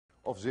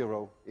of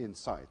 0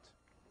 inside.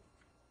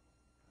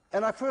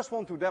 And I first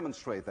want to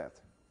demonstrate that.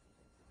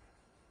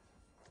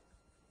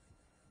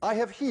 I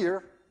have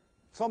here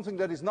something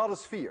that is not a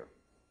sphere.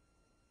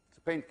 It's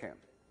a paint can.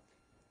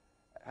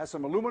 It has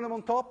some aluminum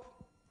on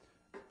top.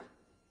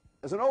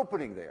 There's an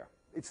opening there.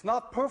 It's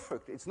not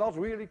perfect. It's not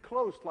really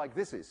closed like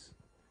this is.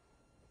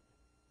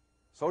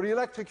 So the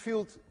electric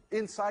field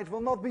inside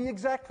will not be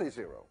exactly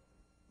 0.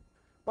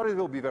 But it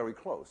will be very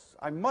close.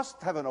 I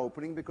must have an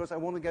opening because I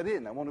want to get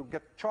in. I want to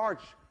get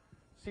charge,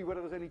 see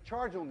whether there's any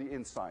charge on the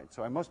inside.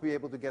 So I must be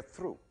able to get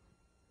through.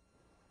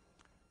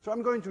 So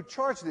I'm going to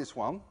charge this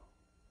one.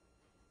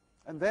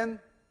 And then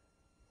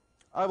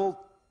I will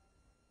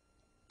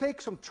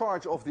take some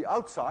charge of the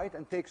outside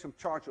and take some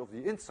charge of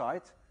the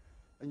inside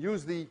and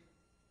use the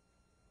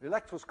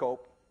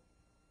electroscope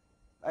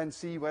and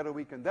see whether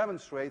we can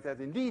demonstrate that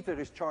indeed there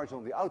is charge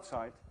on the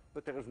outside,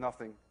 but there is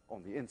nothing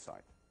on the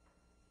inside.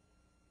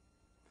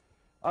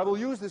 I will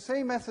use the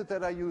same method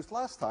that I used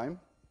last time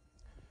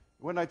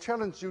when I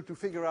challenged you to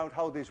figure out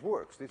how this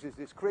works. This is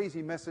this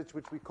crazy message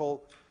which we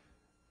call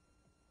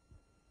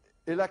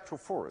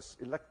electrophorus.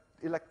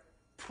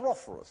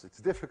 Electrophorus. It's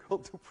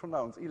difficult to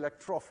pronounce.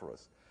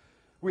 Electrophorus.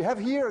 We have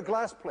here a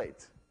glass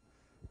plate.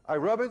 I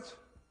rub it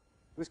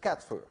with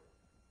cat fur.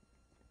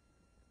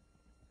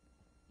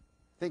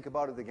 Think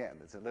about it again.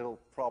 It's a little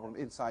problem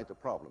inside the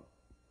problem.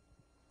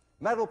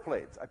 Metal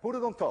plate. I put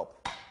it on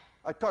top.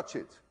 I touch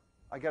it.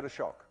 I get a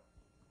shock.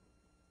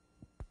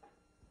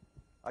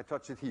 I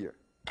touch it here.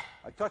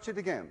 I touch it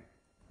again.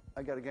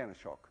 I get again a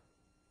shock.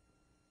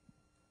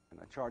 And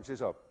I charge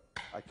this up.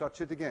 I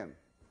touch it again.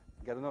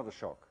 I get another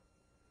shock.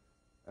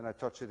 And I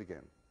touch it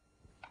again.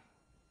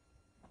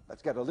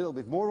 Let's get a little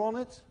bit more on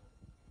it.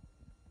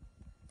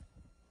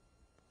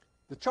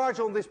 The charge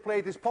on this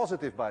plate is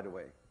positive, by the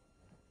way,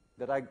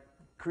 that I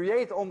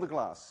create on the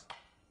glass.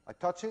 I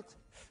touch it.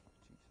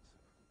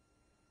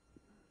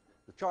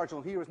 The charge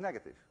on here is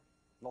negative,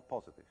 not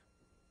positive.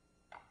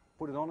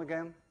 Put it on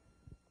again.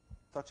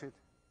 Touch it.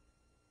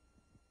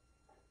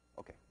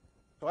 Okay.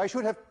 So I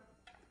should have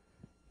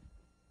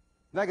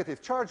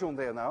negative charge on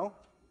there now.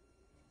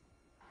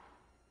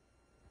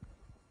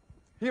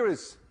 Here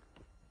is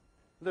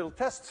a little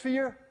test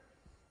sphere.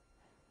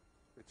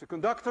 It's a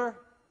conductor.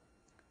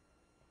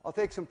 I'll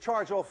take some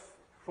charge off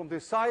from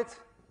this side.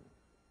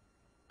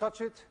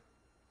 Touch it.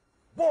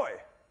 Boy,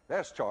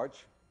 there's charge.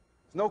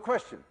 There's no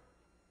question.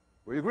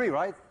 We agree,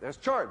 right? There's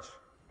charge.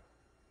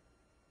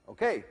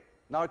 Okay.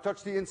 Now I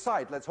touch the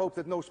inside. Let's hope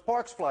that no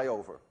sparks fly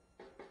over.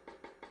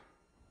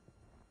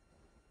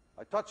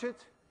 I touch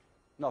it.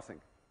 Nothing.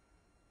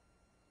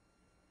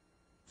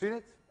 Seen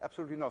it?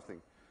 Absolutely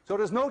nothing. So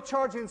there's no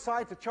charge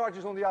inside. The charge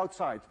is on the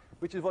outside,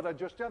 which is what I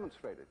just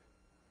demonstrated.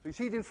 So you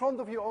see it in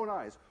front of your own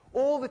eyes.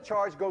 All the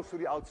charge goes to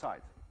the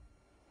outside.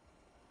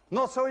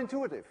 Not so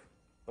intuitive,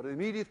 but an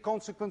immediate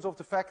consequence of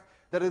the fact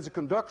that it's a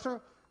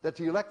conductor, that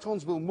the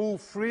electrons will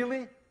move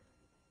freely,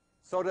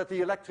 so that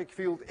the electric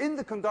field in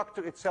the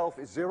conductor itself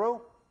is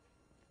 0.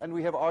 And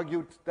we have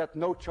argued that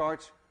no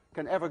charge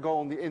can ever go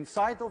on the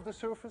inside of the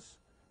surface.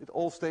 It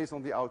all stays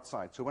on the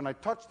outside. So when I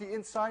touch the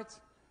inside,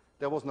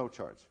 there was no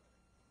charge.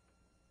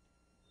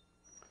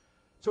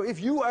 So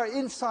if you are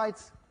inside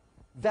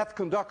that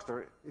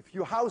conductor, if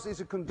your house is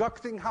a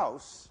conducting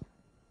house,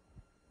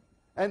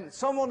 and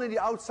someone in the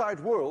outside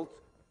world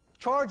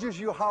charges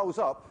your house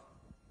up,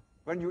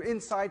 when you're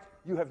inside,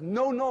 you have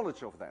no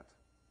knowledge of that.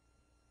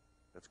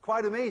 That's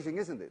quite amazing,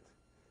 isn't it?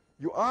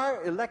 You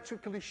are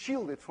electrically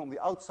shielded from the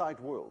outside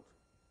world.